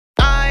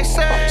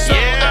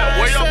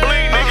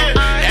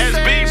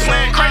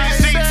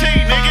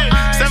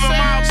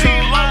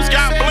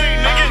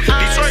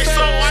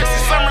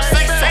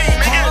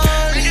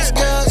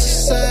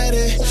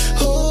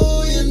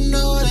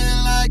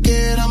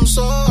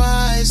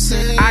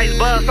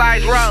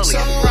bug size rolling.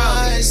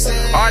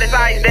 All this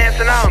ice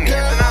dancing on me.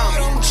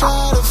 Don't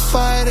try to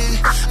fight it.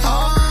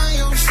 All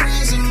your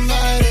friends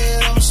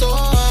invited. I'm so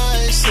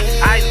icy.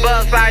 Ice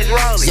bug size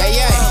rolling.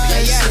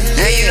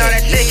 And you know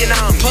that chicken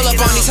on me. Pull up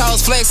on these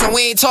hoes flexing,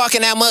 we ain't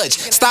talking that much.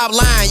 Stop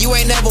lying, you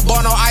ain't never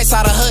bought no ice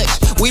out of Hutch.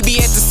 We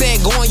be at the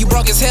set going, you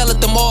broke as hell at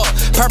the mall.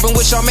 Purpin'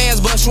 with your mans,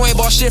 but you ain't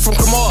bought shit from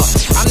Cremor.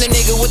 I'm the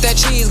nigga with that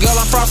cheese, girl,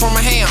 I'm far from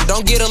a ham.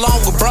 Don't get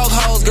along with broke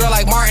hoes, girl,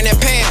 like Martin and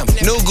Pam.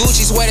 New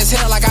Gucci sweat as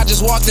hell like I just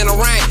walked in the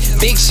rain.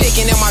 Big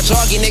chicken in my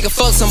joggy, nigga,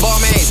 fuck some ball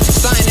mains.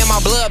 Stuntin' in my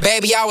blood,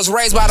 baby, I was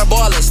raised by the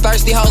ballers.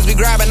 Thirsty hoes be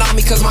grabbing on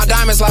me cause my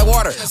diamonds like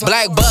water.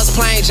 Black bus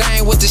plain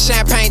Jane with the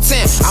champagne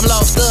tint. I'm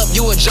loafed up,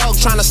 you a joke,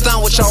 tryna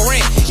stun with your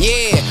rent.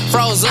 Yeah,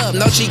 froze up,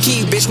 no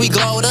cheeky, bitch, we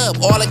glowed up.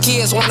 All the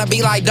kids wanna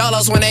be like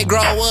DoughLoafs when they grow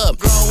up.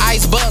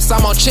 Ice bust,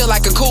 I'm on chill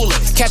like a cooler.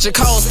 Catch a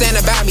cold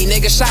standing by me,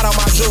 nigga, shot on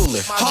my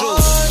jeweler. All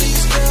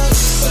these girls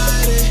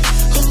excited.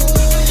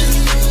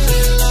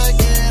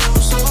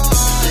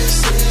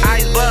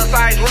 Ice bug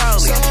size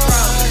rolling.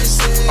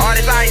 All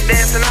this ice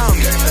dancing on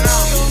me.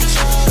 Don't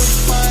try to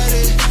fight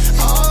it.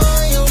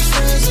 All your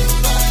friends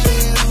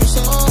invited. I'm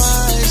so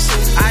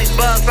icy. Ice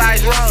bug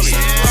size rolling.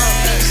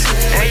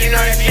 And you know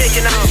that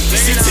chicken on me.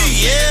 CT,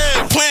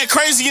 yeah, playing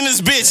crazy in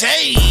this bitch.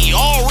 Hey,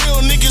 all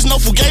real niggas, no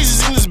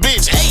fugazes in this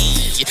bitch.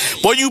 Hey,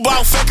 boy, you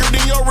bout faker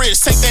than your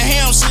wrist. Take the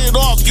ham shit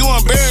off. You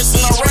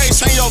embarrassing a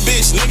race, ain't your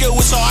bitch, nigga,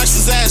 with your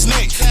ISIS ass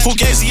neck,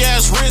 fugazi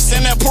ass wrist,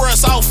 and that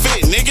porous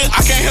outfit, nigga.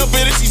 I can't help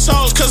it if she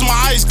chose, cause my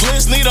eyes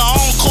glitz. Need a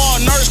on-call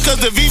nurse, cause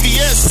the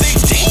VVS sick.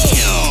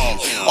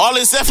 Damn, all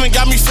this effing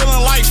got me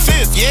feeling like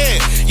fifth.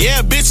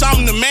 Yeah, bitch,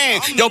 I'm the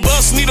man. Your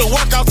bus need a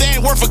workout, they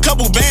ain't worth a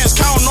couple bands.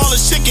 Counting all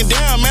this chicken,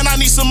 damn, man, I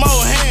need some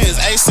more hands.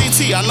 Hey,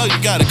 CT, I know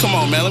you got it. Come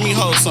on, man, let me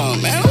hold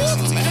something, man.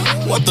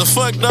 What the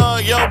fuck,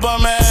 dog? Yo,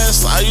 bum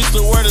ass. I used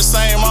to wear the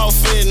same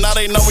outfit. Now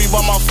they know me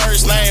by my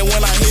first name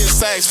when I hit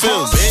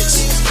Saxville, bitch.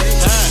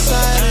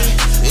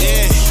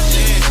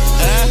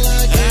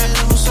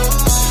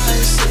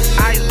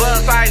 Ice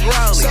bug size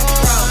rolling.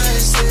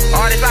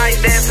 All this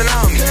ice dancing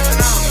on me.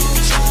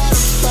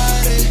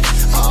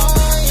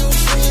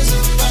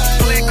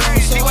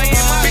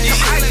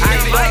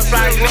 Ice bug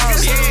size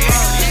rolling.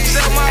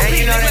 And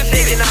you know that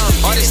chicken on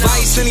me. All this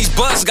ice in these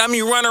butts got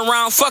me running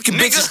around fucking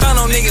bitches. Stun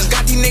on niggas,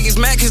 got these niggas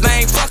mad cause they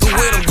ain't fucking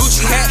with them.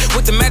 Gucci hat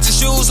with the matching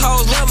shoes,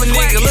 hoes love a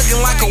nigga.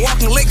 Looking like a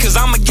walking lick cause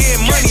I'ma get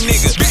money,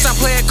 nigga. Bitch, I'm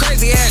playing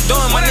crazy ass,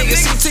 doing my nigga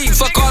CT.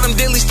 Fuck all them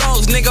dilly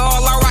stones, nigga,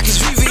 all I rock is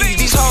VV.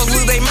 These hoes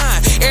lose they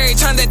mind every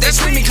time that they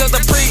see me cause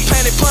the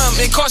pre-planted plum.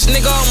 It cost a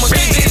nigga almost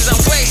 $3,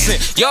 I'm flexing.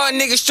 Y'all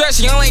niggas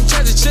stressing, y'all ain't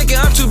touching chicken.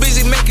 I'm too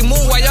busy making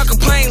moves while y'all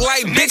complain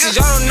like bitches.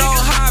 Y'all don't know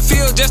how I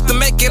feel just to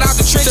make it out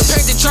the trenches. The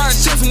paint the charge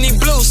Tiffany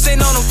blue,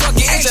 sitting on them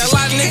fucking edges. A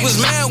lot of niggas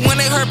mad when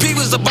they heard P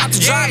was about to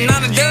drop. Now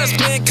the dust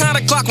spin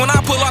kinda clock when I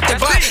pull off the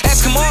block.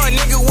 Ask him on,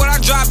 nigga, what I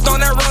dropped on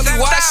that rolling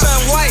watch.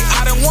 Something white,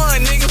 I done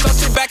won, nigga, so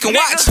sit back and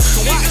watch.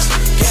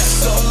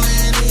 So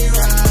many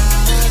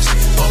rides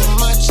on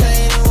my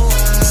chain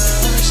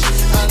watch.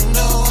 I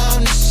know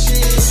I'm the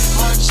shit.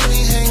 My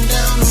chain hang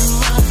down to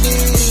my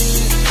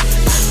knee.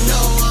 I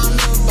know I'm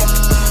the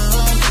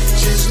bomb.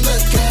 Just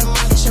look at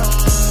my charm.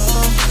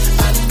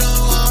 I know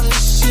I'm the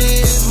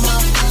shit. My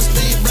friends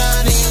be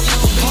riding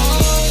your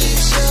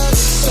bitch.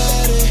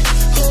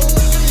 Oh,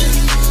 you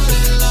know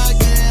it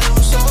like it. I'm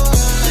so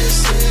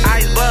icy.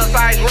 Ice bug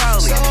size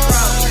rolling.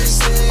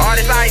 All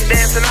this ice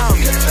dancing on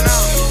me.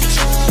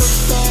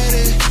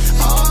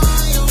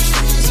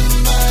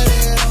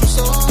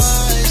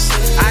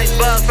 Ice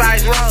bug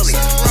size rolling.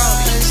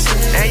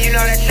 And you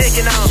know that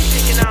chicken on me.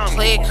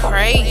 Play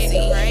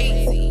crazy.